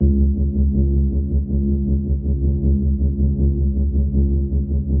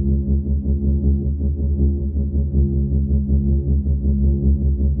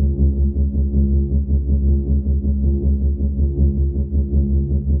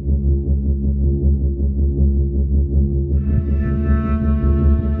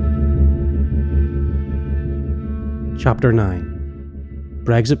Chapter 9.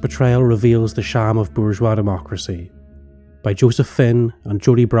 Brexit Betrayal Reveals the Sham of Bourgeois Democracy by Joseph Finn and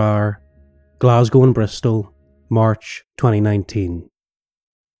Jody Brower, Glasgow and Bristol, March 2019.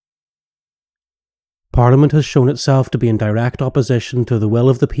 Parliament has shown itself to be in direct opposition to the will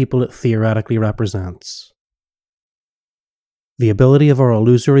of the people it theoretically represents. The ability of our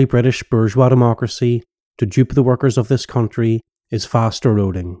illusory British bourgeois democracy to dupe the workers of this country is fast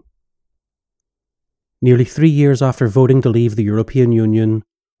eroding. Nearly 3 years after voting to leave the European Union,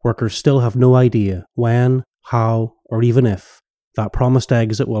 workers still have no idea when, how, or even if that promised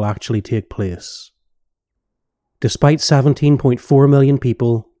exit will actually take place. Despite 17.4 million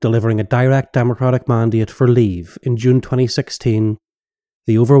people delivering a direct democratic mandate for leave in June 2016,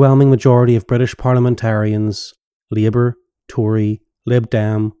 the overwhelming majority of British parliamentarians, Labour, Tory, Lib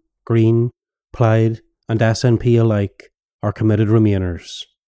Dem, Green, Plaid, and SNP alike, are committed Remainers.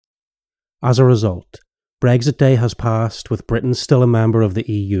 As a result, Brexit Day has passed with Britain still a member of the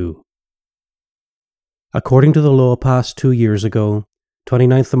EU. According to the law passed 2 years ago,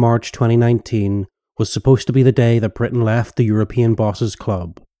 29th of March 2019 was supposed to be the day that Britain left the European Bosses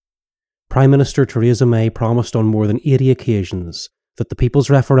Club. Prime Minister Theresa May promised on more than 80 occasions that the people's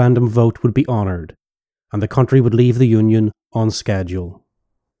referendum vote would be honoured, and the country would leave the Union on schedule.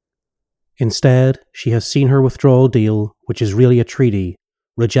 Instead, she has seen her withdrawal deal, which is really a treaty,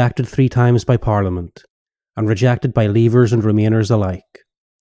 rejected 3 times by Parliament, and rejected by Leavers and Remainers alike.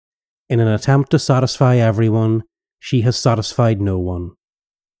 In an attempt to satisfy everyone, she has satisfied no one.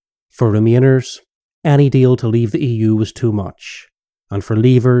 For Remainers, any deal to leave the EU was too much, and for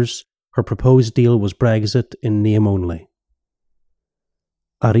Leavers, her proposed deal was Brexit in name only.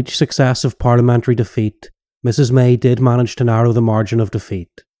 At each successive parliamentary defeat, Mrs May did manage to narrow the margin of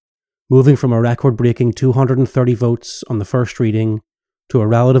defeat, moving from a record-breaking 230 votes on the first reading to a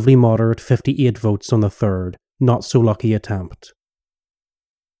relatively moderate 58 votes on the third, not-so-lucky attempt.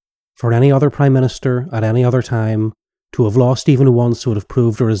 For any other Prime Minister at any other time, to have lost even once would have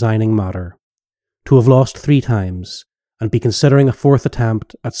proved a resigning matter. To have lost 3 times, and be considering a 4th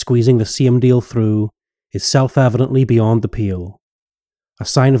attempt at squeezing the same deal through, is self-evidently beyond the pale, a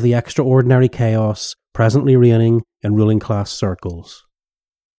sign of the extraordinary chaos presently reigning in ruling class circles.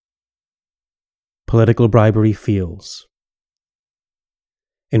 Political bribery fails.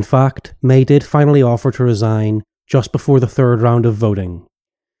 In fact, May did finally offer to resign just before the 3rd round of voting,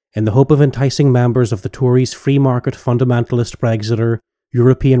 in the hope of enticing members of the Tories' free market fundamentalist Brexiter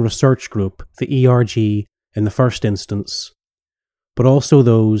European Research Group, the ERG, in the first instance, but also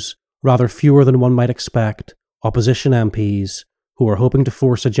those, rather fewer than one might expect, opposition MPs who were hoping to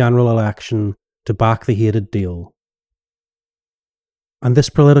force a general election to back the hated deal. And this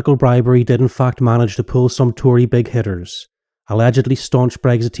political bribery did in fact manage to pull some Tory big hitters, allegedly staunch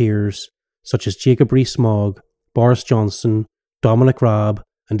Brexiteers such as Jacob Rees-Mogg, Boris Johnson, Dominic Raab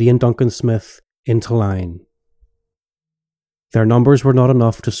and Ian Duncan Smith into line. Their numbers were not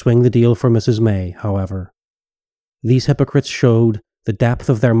enough to swing the deal for Mrs May, however. These hypocrites showed the depth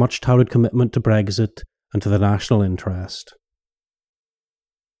of their much-touted commitment to Brexit and to the national interest.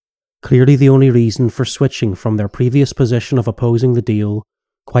 Clearly the only reason for switching from their previous position of opposing the deal,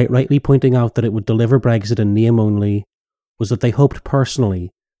 quite rightly pointing out that it would deliver Brexit in name only, was that they hoped personally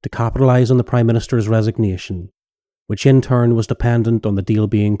to capitalise on the Prime Minister's resignation, which in turn was dependent on the deal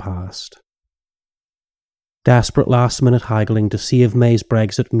being passed. Desperate last-minute haggling to see if May's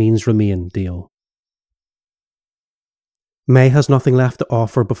Brexit means Remain deal. May has nothing left to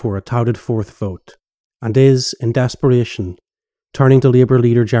offer before a touted 4th vote, and is, in desperation, turning to Labour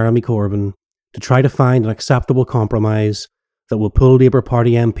leader Jeremy Corbyn to try to find an acceptable compromise that will pull Labour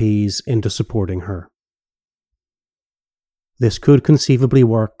Party MPs into supporting her. This could conceivably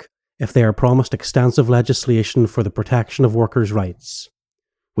work if they are promised extensive legislation for the protection of workers' rights,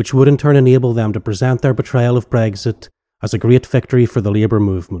 which would in turn enable them to present their betrayal of Brexit as a great victory for the Labour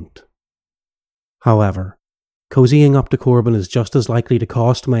movement. However, cozying up to Corbyn is just as likely to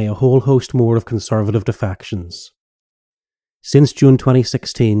cost May a whole host more of Conservative defections. Since June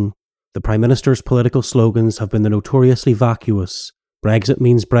 2016, the Prime Minister's political slogans have been the notoriously vacuous "Brexit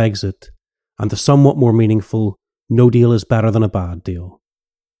means Brexit" and the somewhat more meaningful "No deal is better than a bad deal."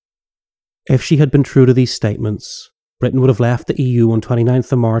 If she had been true to these statements, Britain would have left the EU on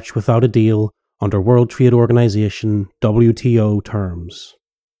 29th of March without a deal under World Trade Organization WTO terms.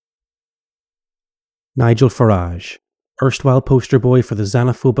 Nigel Farage, erstwhile poster boy for the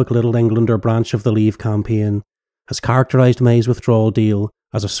xenophobic Little Englander branch of the Leave campaign, has characterised May's withdrawal deal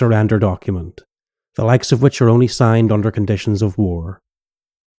as a surrender document, the likes of which are only signed under conditions of war.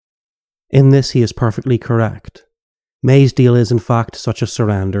 In this he is perfectly correct. May's deal is in fact such a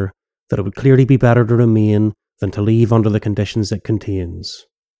surrender that it would clearly be better to remain than to leave under the conditions it contains.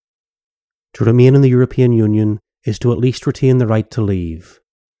 To remain in the European Union is to at least retain the right to leave.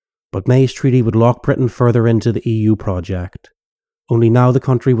 But May's treaty would lock Britain further into the EU project. Only now the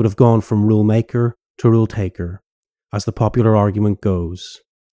country would have gone from rule maker to rule taker, as the popular argument goes.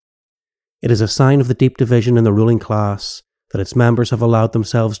 It is a sign of the deep division in the ruling class that its members have allowed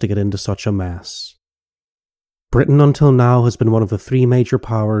themselves to get into such a mess. Britain until now has been one of the three major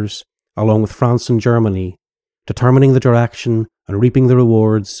powers, along with France and Germany, determining the direction and reaping the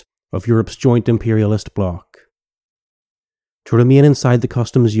rewards of Europe's joint imperialist bloc. To remain inside the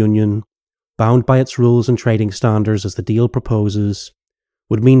customs union, bound by its rules and trading standards as the deal proposes,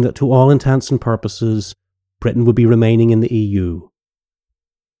 would mean that to all intents and purposes, Britain would be remaining in the EU.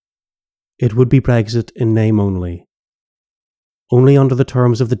 It would be Brexit in name only. Only under the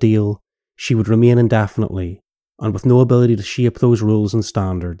terms of the deal, she would remain indefinitely, and with no ability to shape those rules and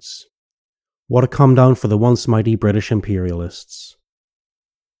standards. What a come down for the once mighty British imperialists.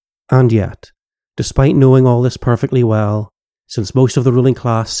 And yet, despite knowing all this perfectly well, since most of the ruling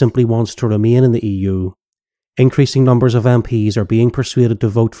class simply wants to remain in the EU, increasing numbers of MPs are being persuaded to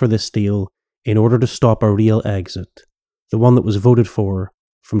vote for this deal in order to stop a real exit, the one that was voted for,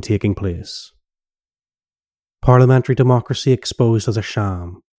 from taking place. Parliamentary democracy exposed as a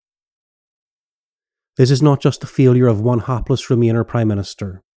sham. This is not just the failure of one hapless Remainer Prime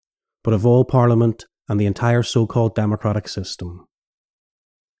Minister, but of all Parliament and the entire so-called democratic system.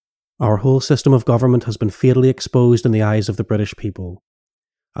 Our whole system of government has been fatally exposed in the eyes of the British people.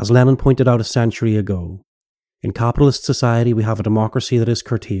 As Lenin pointed out a century ago, in capitalist society we have a democracy that is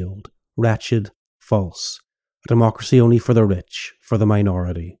curtailed, wretched, false, a democracy only for the rich, for the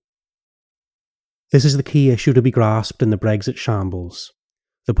minority. This is the key issue to be grasped in the Brexit shambles,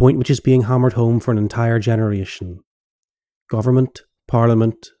 the point which is being hammered home for an entire generation. Government,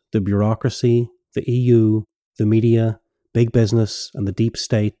 Parliament, the bureaucracy, the EU, the media, big business, and the deep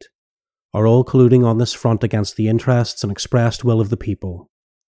state are all colluding on this front against the interests and expressed will of the people.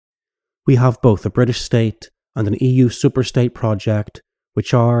 We have both a British state and an EU superstate project,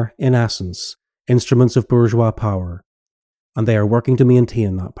 which are, in essence, instruments of bourgeois power, and they are working to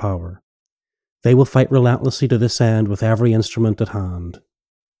maintain that power. They will fight relentlessly to this end with every instrument at hand.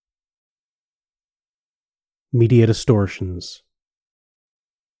 Media distortions.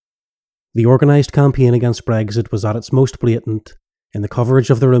 The organised campaign against Brexit was at its most blatant in the coverage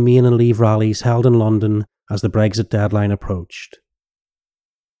of the Remain and Leave rallies held in London as the Brexit deadline approached.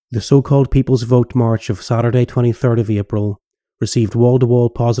 The so-called People's Vote March of Saturday 23rd of April received wall-to-wall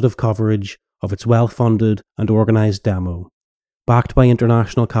positive coverage of its well-funded and organised demo, backed by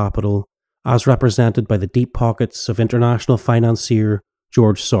international capital, as represented by the deep pockets of international financier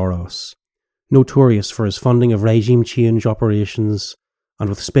George Soros, notorious for his funding of regime change operations, and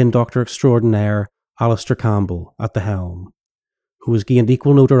with spin doctor extraordinaire Alastair Campbell at the helm, who has gained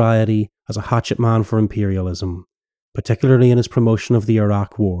equal notoriety as a hatchet man for imperialism, particularly in his promotion of the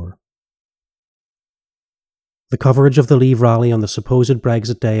Iraq War. The coverage of the Leave rally on the supposed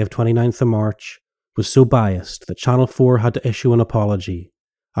Brexit day of 29th of March was so biased that Channel 4 had to issue an apology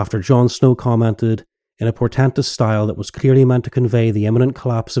after Jon Snow commented in a portentous style that was clearly meant to convey the imminent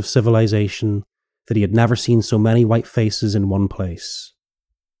collapse of civilization that he had never seen so many white faces in one place.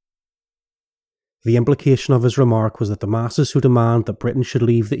 The implication of his remark was that the masses who demand that Britain should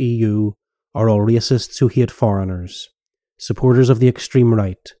leave the EU are all racists who hate foreigners, supporters of the extreme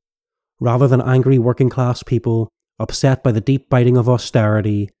right, rather than angry working-class people upset by the deep biting of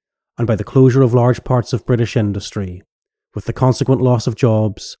austerity and by the closure of large parts of British industry, with the consequent loss of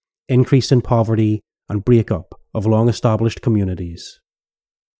jobs, increase in poverty, and breakup of long-established communities.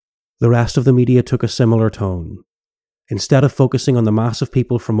 The rest of the media took a similar tone. Instead of focusing on the mass of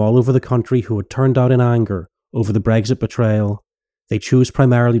people from all over the country who had turned out in anger over the Brexit betrayal, they chose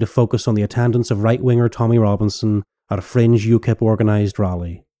primarily to focus on the attendance of right-winger Tommy Robinson at a fringe UKIP organised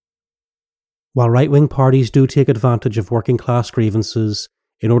rally. While right-wing parties do take advantage of working-class grievances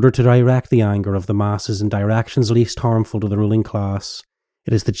in order to direct the anger of the masses in directions least harmful to the ruling class,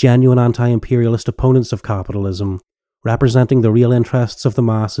 it is the genuine anti-imperialist opponents of capitalism, representing the real interests of the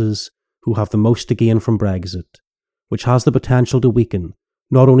masses, who have the most to gain from Brexit, which has the potential to weaken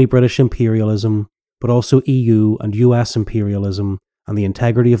not only British imperialism, but also EU and US imperialism and the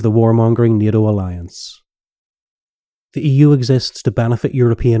integrity of the warmongering NATO alliance. The EU exists to benefit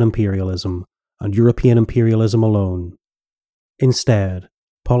European imperialism, and European imperialism alone. Instead,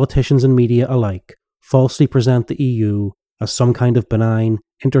 politicians and media alike falsely present the EU as some kind of benign,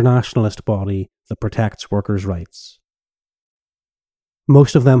 internationalist body that protects workers' rights.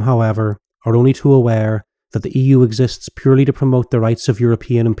 Most of them, however, are only too aware that the EU exists purely to promote the rights of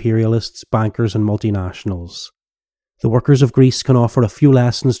European imperialists, bankers and multinationals. The workers of Greece can offer a few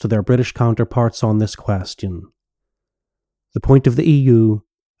lessons to their British counterparts on this question. The point of the EU,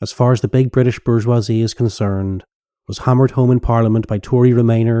 as far as the big British bourgeoisie is concerned, was hammered home in Parliament by Tory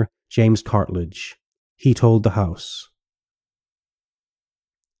Remainer James Cartledge. He told the House.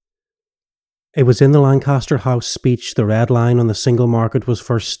 It was in the Lancaster House speech the red line on the single market was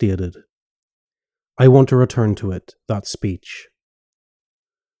first stated. I want to return to it, that speech.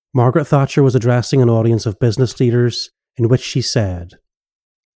 Margaret Thatcher was addressing an audience of business leaders in which she said,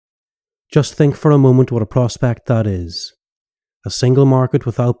 "Just think for a moment what a prospect that is. A single market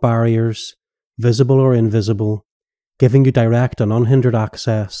without barriers, visible or invisible, giving you direct and unhindered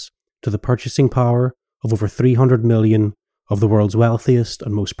access to the purchasing power of over 300 million of the world's wealthiest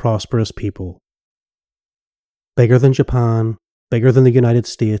and most prosperous people. Bigger than Japan, bigger than the United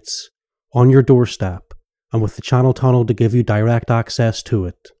States, on your doorstep, and with the Channel Tunnel to give you direct access to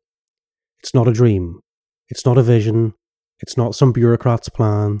it. It's not a dream. It's not a vision. It's not some bureaucrat's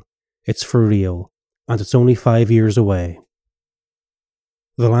plan. It's for real, and it's only 5 years away."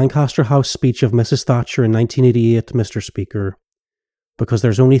 The Lancaster House speech of Mrs. Thatcher in 1988, Mr. Speaker, because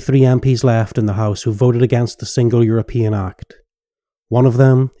there's only 3 MPs left in the House who voted against the Single European Act. One of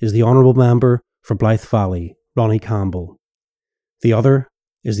them is the Honourable Member for Blythe Valley, Ronnie Campbell. The other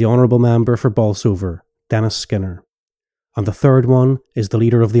is the Honourable Member for Bolsover, Dennis Skinner. And the third one is the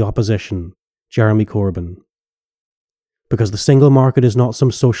Leader of the Opposition, Jeremy Corbyn. Because the single market is not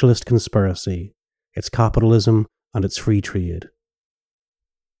some socialist conspiracy. It's capitalism and it's free trade.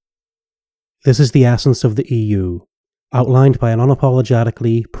 This is the essence of the EU, outlined by an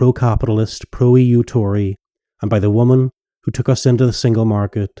unapologetically pro-capitalist, pro-EU Tory, and by the woman who took us into the single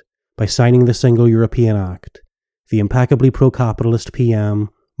market by signing the Single European Act, the impeccably pro-capitalist PM,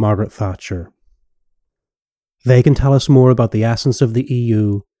 Margaret Thatcher. They can tell us more about the essence of the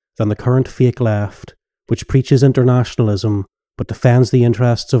EU than the current fake left, which preaches internationalism but defends the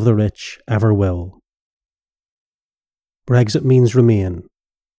interests of the rich, ever will. Brexit means remain.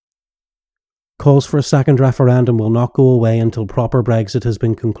 Calls for a second referendum will not go away until proper Brexit has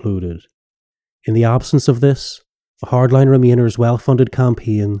been concluded. In the absence of this, the hardline Remainers' well-funded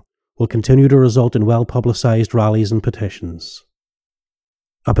campaign will continue to result in well-publicised rallies and petitions.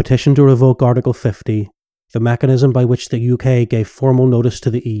 A petition to revoke Article 50, the mechanism by which the UK gave formal notice to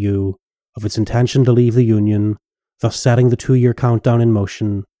the EU of its intention to leave the Union, thus setting the 2-year countdown in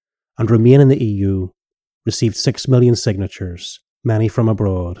motion, and remain in the EU, received 6 million signatures, many from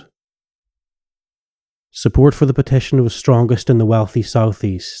abroad. Support for the petition was strongest in the wealthy South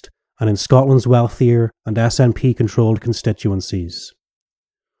East and in Scotland's wealthier and SNP-controlled constituencies.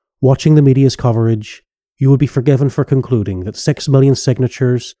 Watching the media's coverage, you would be forgiven for concluding that 6 million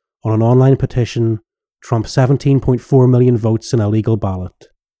signatures on an online petition trump 17.4 million votes in a legal ballot.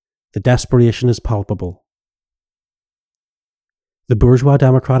 The desperation is palpable. The bourgeois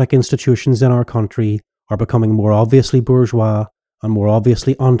democratic institutions in our country are becoming more obviously bourgeois and more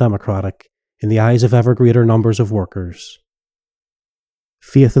obviously undemocratic in the eyes of ever greater numbers of workers.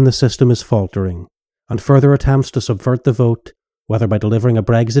 Faith in the system is faltering, and further attempts to subvert the vote, whether by delivering a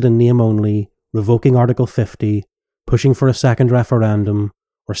Brexit in name only, revoking Article 50, pushing for a second referendum,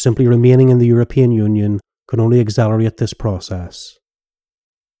 or simply remaining in the European Union, can only accelerate this process.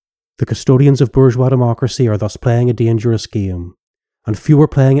 The custodians of bourgeois democracy are thus playing a dangerous game, and few are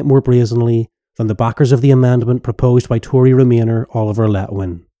playing it more brazenly than the backers of the amendment proposed by Tory Remainer Oliver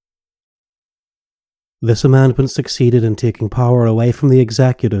Letwin. This amendment succeeded in taking power away from the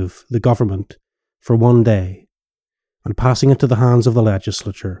executive, the government, for 1 day, and passing it to the hands of the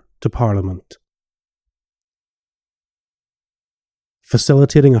legislature, to Parliament.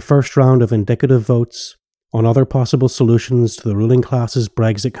 Facilitating a first round of indicative votes on other possible solutions to the ruling class's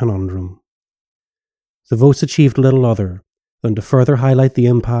Brexit conundrum. The votes achieved little other than to further highlight the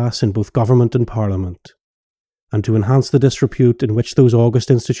impasse in both government and Parliament, and to enhance the disrepute in which those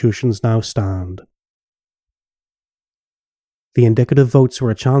august institutions now stand. The indicative votes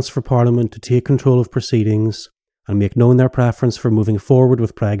were a chance for Parliament to take control of proceedings and make known their preference for moving forward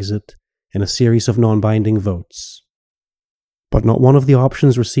with Brexit in a series of non-binding votes. But not one of the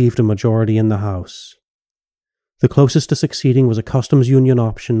options received a majority in the House. The closest to succeeding was a customs union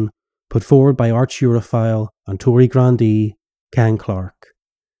option put forward by arch-Europhile and Tory grandee Ken Clarke,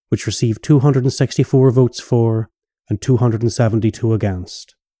 which received 264 votes for and 272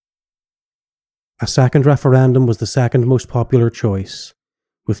 against. A second referendum was the second most popular choice,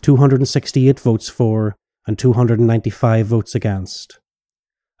 with 268 votes for and 295 votes against.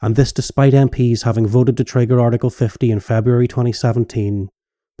 And this despite MPs having voted to trigger Article 50 in February 2017,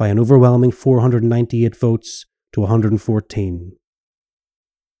 by an overwhelming 498 votes to 114.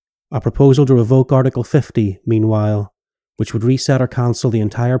 A proposal to revoke Article 50, meanwhile, which would reset or cancel the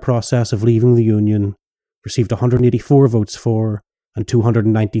entire process of leaving the Union, received 184 votes for and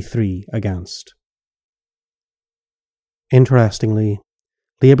 293 against. Interestingly,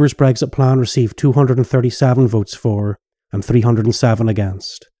 Labour's Brexit plan received 237 votes for and 307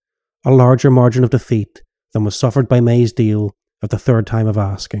 against, a larger margin of defeat than was suffered by May's deal at the third time of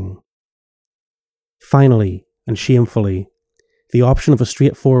asking. Finally, and shamefully, the option of a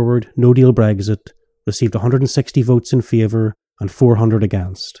straightforward, no-deal Brexit received 160 votes in favour and 400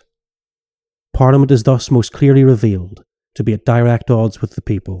 against. Parliament is thus most clearly revealed to be at direct odds with the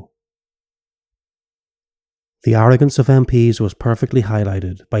people. The arrogance of MPs was perfectly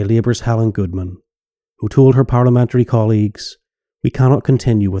highlighted by Labour's Helen Goodman, who told her parliamentary colleagues, "We cannot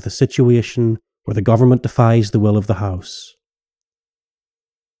continue with a situation where the government defies the will of the House."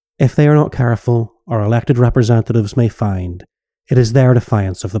 If they are not careful, our elected representatives may find it is their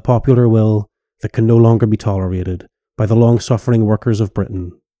defiance of the popular will that can no longer be tolerated by the long-suffering workers of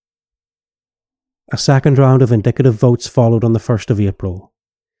Britain. A second round of indicative votes followed on the 1st of April.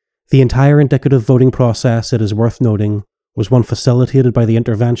 The entire indicative voting process, it is worth noting, was one facilitated by the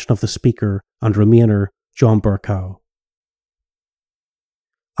intervention of the Speaker and Remainer, John Bercow.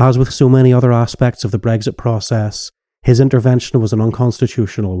 As with so many other aspects of the Brexit process, his intervention was an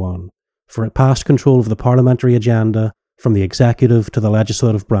unconstitutional one, for it passed control of the parliamentary agenda from the executive to the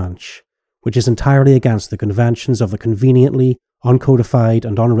legislative branch, which is entirely against the conventions of the conveniently uncodified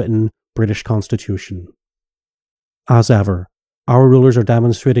and unwritten British Constitution. As ever, our rulers are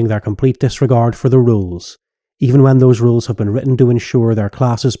demonstrating their complete disregard for the rules, even when those rules have been written to ensure their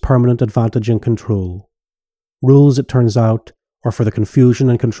class's permanent advantage and control. Rules, it turns out, are for the confusion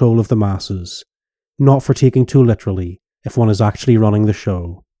and control of the masses, not for taking too literally if one is actually running the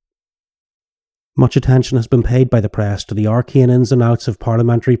show. Much attention has been paid by the press to the arcane ins and outs of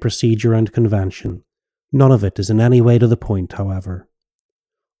parliamentary procedure and convention. None of it is in any way to the point, however.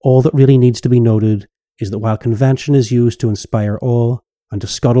 All that really needs to be noted is that while convention is used to inspire awe and to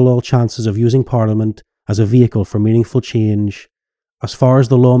scuttle all chances of using Parliament as a vehicle for meaningful change, as far as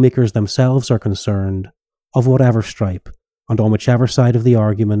the lawmakers themselves are concerned, of whatever stripe and on whichever side of the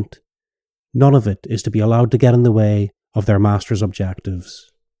argument, none of it is to be allowed to get in the way of their master's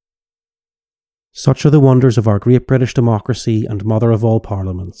objectives. Such are the wonders of our great British democracy and mother of all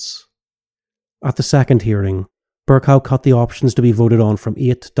parliaments. At the second hearing, Bercow cut the options to be voted on from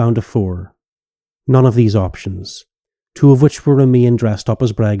 8 down to 4. None of these options, 2 of which were Remain dressed up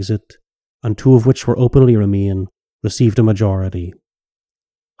as Brexit, and 2 of which were openly Remain, received a majority.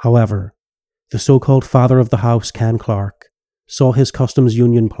 However, the so-called father of the house, Ken Clarke, saw his customs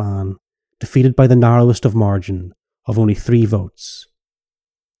union plan defeated by the narrowest of margin of only 3 votes.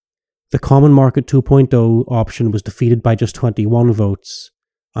 The Common Market 2.0 option was defeated by just 21 votes,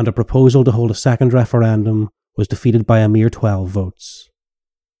 and a proposal to hold a second referendum was defeated by a mere 12 votes.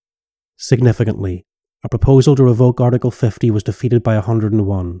 Significantly, a proposal to revoke Article 50 was defeated by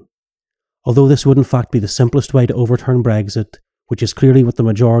 101. Although this would in fact be the simplest way to overturn Brexit, which is clearly what the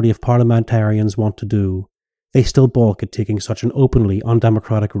majority of parliamentarians want to do, they still balk at taking such an openly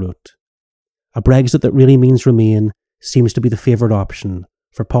undemocratic route. A Brexit that really means Remain seems to be the favoured option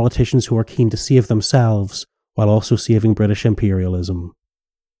for politicians who are keen to save themselves while also saving British imperialism.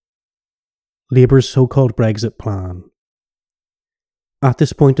 Labour's so-called Brexit plan. At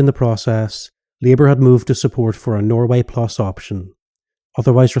this point in the process, Labour had moved to support for a Norway Plus option,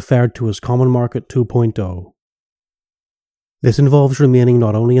 otherwise referred to as Common Market 2.0. This involves remaining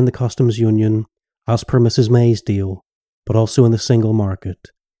not only in the customs union, as per Mrs May's deal, but also in the single market,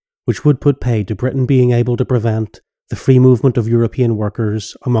 which would put pay to Britain being able to prevent the free movement of European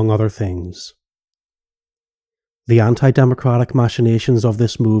workers, among other things. The anti-democratic machinations of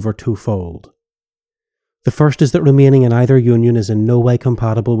this move are twofold. The first is that remaining in either union is in no way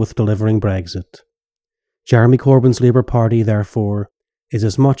compatible with delivering Brexit. Jeremy Corbyn's Labour Party, therefore, is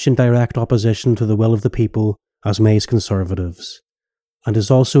as much in direct opposition to the will of the people as May's Conservatives, and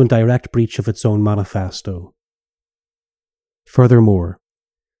is also in direct breach of its own manifesto. Furthermore,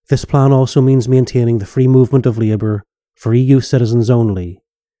 this plan also means maintaining the free movement of labour for EU citizens only.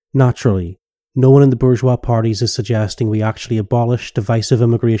 Naturally, no one in the bourgeois parties is suggesting we actually abolish divisive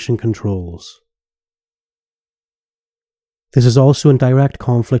immigration controls. This is also in direct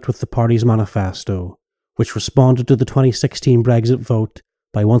conflict with the party's manifesto, which responded to the 2016 Brexit vote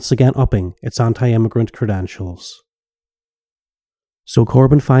by once again upping its anti-immigrant credentials. So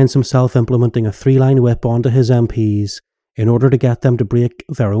Corbyn finds himself implementing a 3-line whip onto his MPs in order to get them to break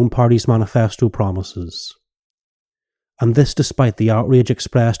their own party's manifesto promises. and this despite the outrage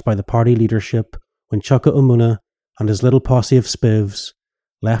expressed by the party leadership when Chuka Umunna and his little posse of spivs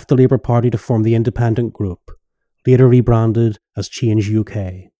left the Labour Party to form the Independent Group, later rebranded as Change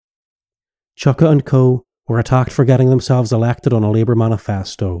UK. Chuka and co. were attacked for getting themselves elected on a Labour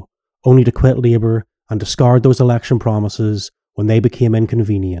manifesto, only to quit Labour and discard those election promises when they became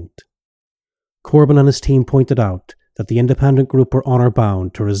inconvenient. Corbyn and his team pointed out that the Independent Group were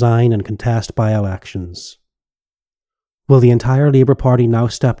honour-bound to resign and contest by-elections. Will the entire Labour Party now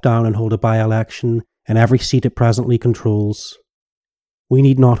step down and hold a by-election in every seat it presently controls? We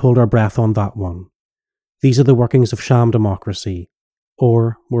need not hold our breath on that one. These are the workings of sham democracy,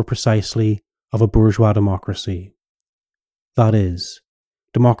 or, more precisely, of a bourgeois democracy. That is,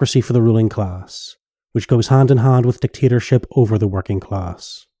 democracy for the ruling class, which goes hand in hand with dictatorship over the working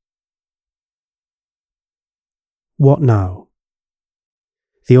class. What now?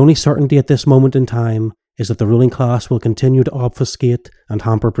 The only certainty at this moment in time is that the ruling class will continue to obfuscate and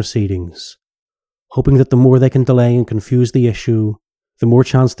hamper proceedings, hoping that the more they can delay and confuse the issue, the more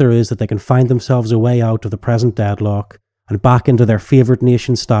chance there is that they can find themselves a way out of the present deadlock and back into their favoured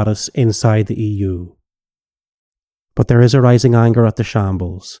nation status inside the EU. But there is a rising anger at the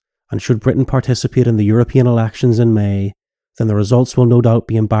shambles, and should Britain participate in the European elections in May, then the results will no doubt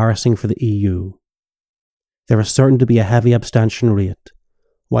be embarrassing for the EU. There is certain to be a heavy abstention rate,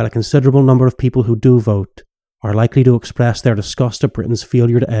 while a considerable number of people who do vote are likely to express their disgust at Britain's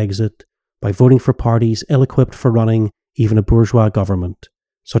failure to exit by voting for parties ill-equipped for running even a bourgeois government,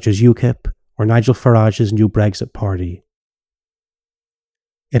 such as UKIP or Nigel Farage's New Brexit Party.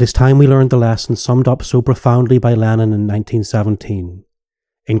 It is time we learned the lesson summed up so profoundly by Lenin in 1917.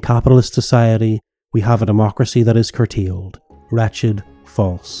 In capitalist society, we have a democracy that is curtailed, wretched,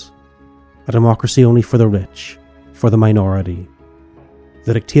 false. A democracy only for the rich, for the minority.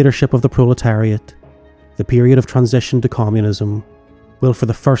 The dictatorship of the proletariat, the period of transition to communism, will for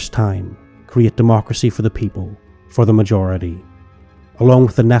the first time create democracy for the people, for the majority, along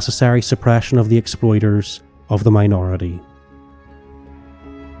with the necessary suppression of the exploiters of the minority.